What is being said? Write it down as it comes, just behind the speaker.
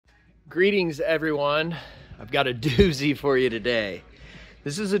Greetings, everyone. I've got a doozy for you today.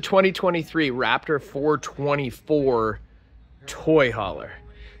 This is a 2023 Raptor 424 toy hauler.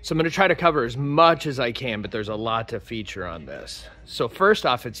 So I'm going to try to cover as much as I can, but there's a lot to feature on this. So first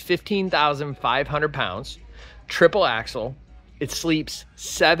off, it's 15,500 pounds, triple axle. It sleeps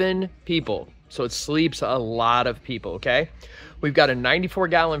 7 people. So it sleeps a lot of people, okay? We've got a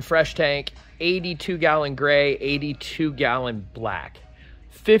 94-gallon fresh tank, 82-gallon gray, 82-gallon black.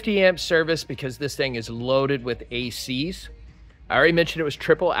 50 amp service because this thing is loaded with ACs. I already mentioned it was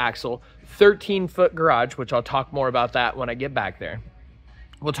triple axle, 13-foot garage, which I'll talk more about that when I get back there.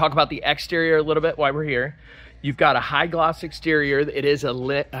 We'll talk about the exterior a little bit while we're here. You've got a high gloss exterior. It is a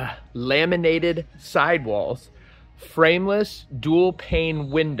laminated sidewalls, frameless dual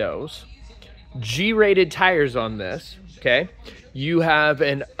pane windows, G-rated tires on this, okay? You have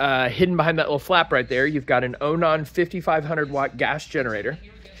an hidden behind that little flap right there. You've got an Onan 5500 watt gas generator,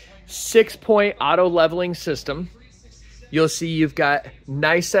 6-point auto leveling system. You'll see you've got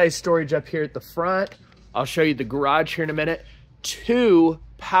nice size storage up here at the front. I'll show you the garage here in a minute. 2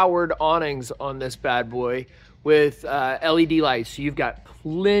 powered awnings on this bad boy with LED lights. So you've got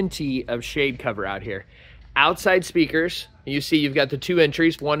plenty of shade cover out here. Outside speakers, you see you've got the 2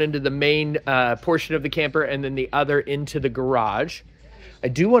 entries, one into the main portion of the camper and then the other into the garage. I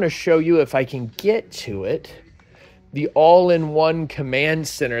do want to show you, if I can get to it, the all-in-one command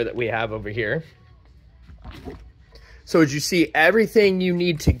center that we have over here. So as you see, everything you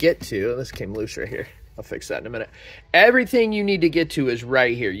need to get to, this came loose right here. I'll fix that in a minute. Everything you need to get to is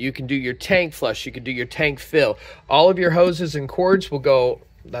right here. You can do your tank flush, you can do your tank fill. All of your hoses and cords will go,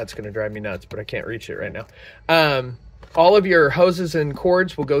 that's gonna drive me nuts, but I can't reach it right now. All of your hoses and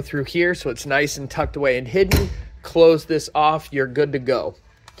cords will go through here, so it's nice and tucked away and hidden. Close this off, you're good to go.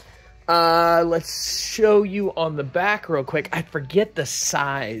 Let's show you on the back real quick. I forget the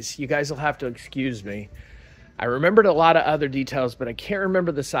size. You guys will have to excuse me. I remembered a lot of other details, but I can't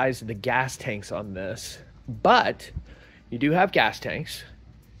remember the size of the gas tanks on this. But you do have gas tanks.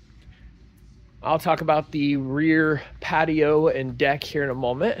 I'll talk about the rear patio and deck here in a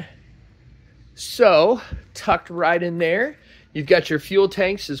moment. So, tucked right in there, you've got your fuel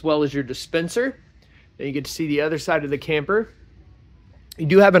tanks as well as your dispenser. Then you get to see the other side of the camper. You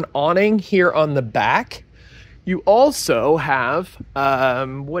do have an awning here on the back. You also have,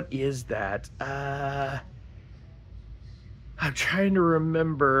 what is that? I'm trying to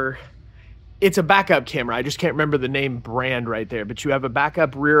remember. It's a backup camera. I just can't remember the name brand right there, but you have a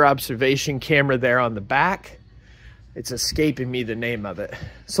backup rear observation camera there on the back. It's escaping me the name of it.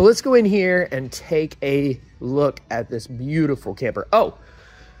 So let's go in here and take a look at this beautiful camper. Oh,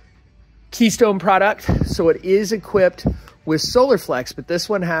 Keystone product. So it is equipped with Solar Flex, but this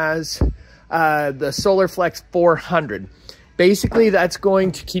one has the Solar Flex 400. Basically, that's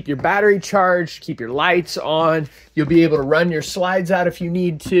going to keep your battery charged, keep your lights on. You'll be able to run your slides out if you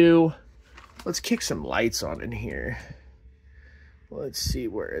need to. Let's kick some lights on in here. Let's see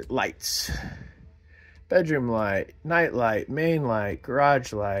where it lights. Bedroom light, night light, main light,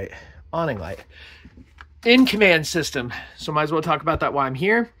 garage light, awning light. In-command system. So might as well talk about that while I'm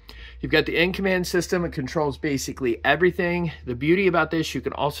here. You've got the in-command system. It controls basically everything. The beauty about this, you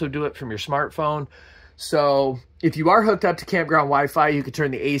can also do it from your smartphone. So if you are hooked up to campground Wi-Fi, you can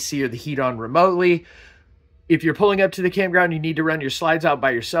turn the AC or the heat on remotely. If you're pulling up to the campground, you need to run your slides out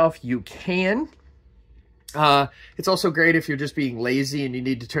by yourself, you can. It's also great if you're just being lazy and you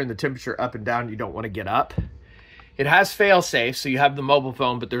need to turn the temperature up and down, you don't want to get up. It has fail-safe, so you have the mobile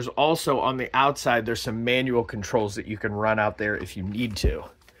phone, but there's also on the outside, there's some manual controls that you can run out there if you need to.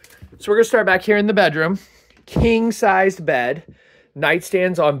 So we're going to start back here in the bedroom. King-sized bed.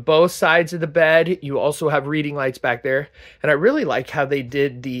 Nightstands on both sides of the bed. You also have reading lights back there. And I really like how they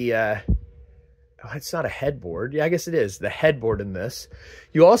did the, oh, it's not a headboard. Yeah, I guess it is. The headboard in this.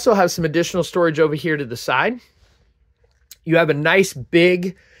 You also have some additional storage over here to the side. You have a nice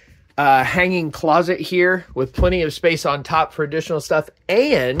big hanging closet here with plenty of space on top for additional stuff.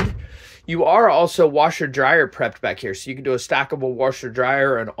 And you are also washer dryer prepped back here. So you can do a stackable washer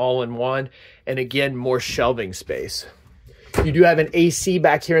dryer, an all-in-one, and again, more shelving space. You do have an AC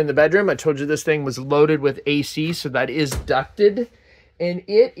back here in the bedroom. I told you this thing was loaded with AC, so that is ducted. And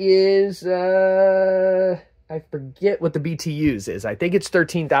it is, I forget what the BTUs is. I think it's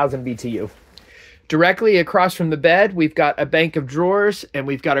 13,000 BTU. Directly across from the bed, we've got a bank of drawers, and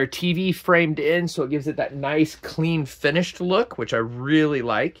we've got our TV framed in, so it gives it that nice, clean, finished look, which I really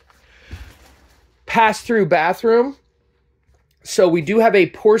like. Pass-through bathroom. So we do have a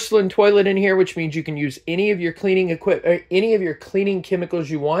porcelain toilet in here, which means you can use any of your cleaning any of your cleaning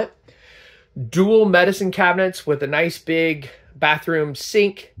chemicals you want. Dual medicine cabinets with a nice big bathroom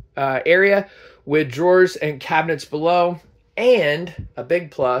sink area with drawers and cabinets below, and a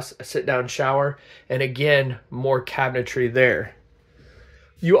big plus, a sit-down shower, and again, more cabinetry there.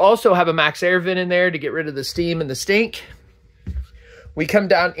 You also have a max air vent in there to get rid of the steam and the stink. We come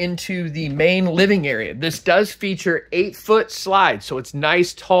down into the main living area. This does feature 8-foot slides, so it's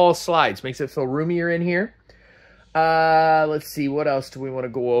nice, tall slides. Makes it feel roomier in here. Let's see, what else do we want to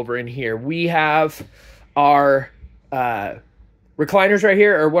go over in here? We have our recliners right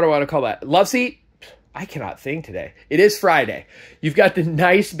here, or what do I want to call that? Love seat. I cannot think today. It is Friday. You've got the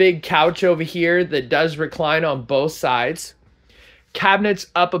nice big couch over here that does recline on both sides. Cabinets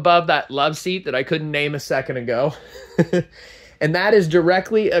up above that love seat that I couldn't name a second ago. And that is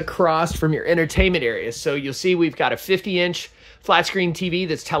directly across from your entertainment area. So you'll see we've got a 50-inch flat screen TV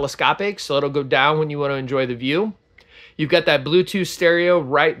that's telescopic, so it'll go down when you want to enjoy the view. You've got that Bluetooth stereo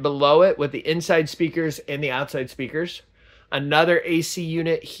right below it with the inside speakers and the outside speakers. Another AC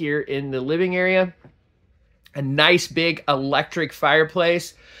unit here in the living area. A nice big electric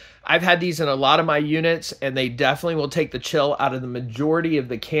fireplace. I've had these in a lot of my units, and they definitely will take the chill out of the majority of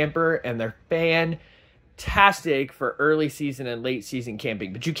the camper, and they're fantastic for early season and late season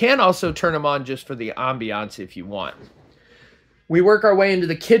camping. But you can also turn them on just for the ambiance if you want. We work our way into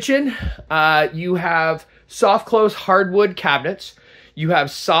the kitchen. You have soft close hardwood cabinets. You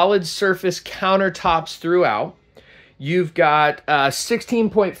have solid surface countertops throughout. You've got a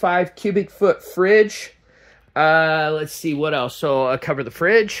 16.5 cubic foot fridge. Let's see what else. So I'll cover the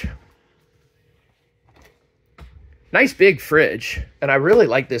fridge. Nice big fridge. And I really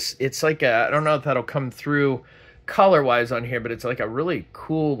like this. It's like a, I don't know if that'll come through color wise on here, but it's like a really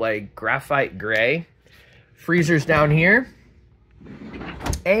cool, like graphite gray. Freezer's down here.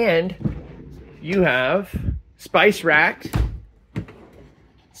 And you have spice rack.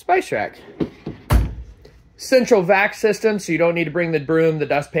 Central vac system, so you don't need to bring the broom, the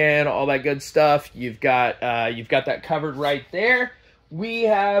dustpan, all that good stuff. You've got that covered right there. We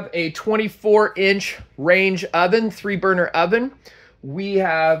have a 24-inch range oven, 3-burner oven. We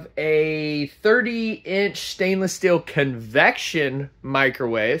have a 30-inch stainless steel convection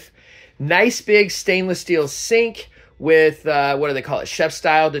microwave. Nice big stainless steel sink with, what do they call it?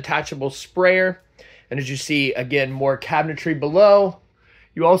 Chef-style detachable sprayer. And as you see, again, more cabinetry below.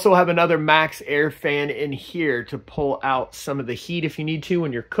 You also have another max air fan in here to pull out some of the heat if you need to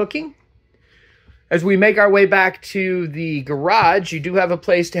when you're cooking. As we make our way back to the garage, you do have a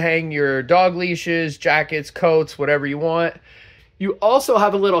place to hang your dog leashes, jackets, coats, whatever you want. You also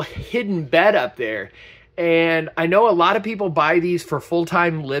have a little hidden bed up there. And I know a lot of people buy these for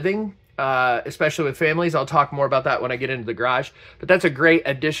full-time living, especially with families. I'll talk more about that when I get into the garage. But that's a great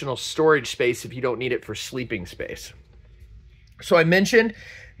additional storage space if you don't need it for sleeping space. So I mentioned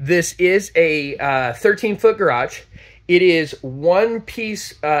this is a 13-foot garage. It is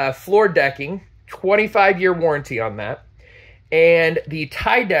one-piece floor decking, 25-year warranty on that. And the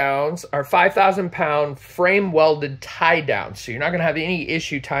tie-downs are 5,000-pound frame-welded tie-downs. So you're not going to have any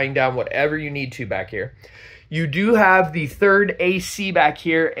issue tying down whatever you need to back here. You do have the third AC back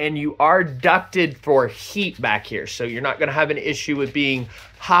here, and you are ducted for heat back here. So you're not going to have an issue with being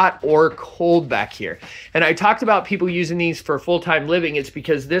hot or cold back here. And I talked about people using these for full-time living. It's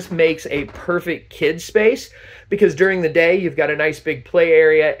because this makes a perfect kid space, because during the day, you've got a nice big play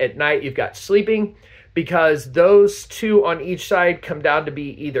area. At night, you've got sleeping, because those two on each side come down to be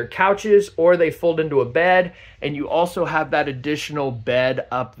either couches or they fold into a bed. And you also have that additional bed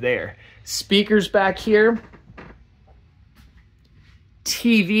up there. Speakers back here.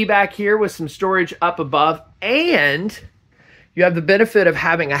 TV back here with some storage up above, and you have the benefit of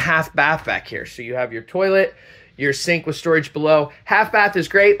having a half bath back here. So you have your toilet, your sink with storage below. Half bath is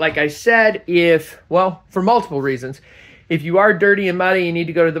great, like I said, for multiple reasons. If you are dirty and muddy, you need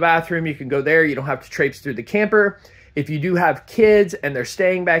to go to the bathroom, you can go there. You don't have to traipse through the camper. If you do have kids and they're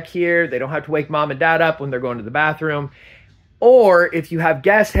staying back here, they don't have to wake mom and dad up when they're going to the bathroom. Or if you have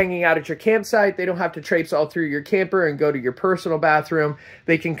guests hanging out at your campsite, they don't have to traipse all through your camper and go to your personal bathroom.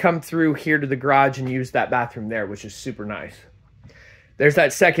 They can come through here to the garage and use that bathroom there, which is super nice. There's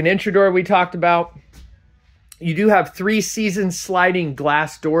that second entry door we talked about. You do have 3-season sliding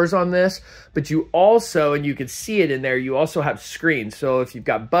glass doors on this, but you also, and you can see it in there, you also have screens. So if you've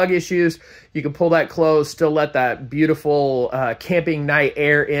got bug issues, you can pull that closed, still let that beautiful camping night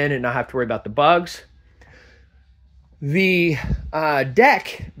air in and not have to worry about the bugs. The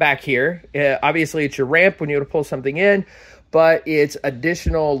deck back here, obviously it's your ramp when you want to pull something in, but it's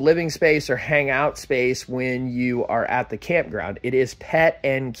additional living space or hangout space when you are at the campground. It is pet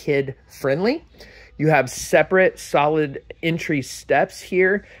and kid friendly. You have separate solid entry steps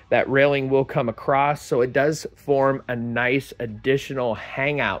here. That railing will come across, so it does form a nice additional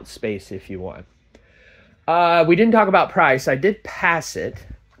hangout space if you want. We didn't talk about price. I did pass it.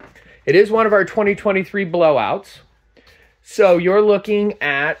 It is one of our 2023 blowouts. So you're looking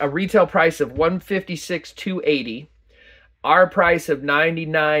at a retail price of $156,280. Our price of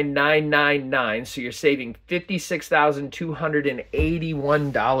 $99,999. So you're saving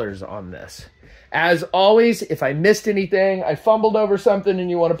 $56,281 on this. As always, if I missed anything, I fumbled over something and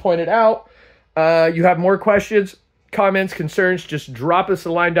you want to point it out, you have more questions, comments, concerns, just drop us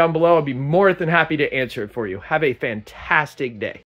a line down below. I'll be more than happy to answer it for you. Have a fantastic day.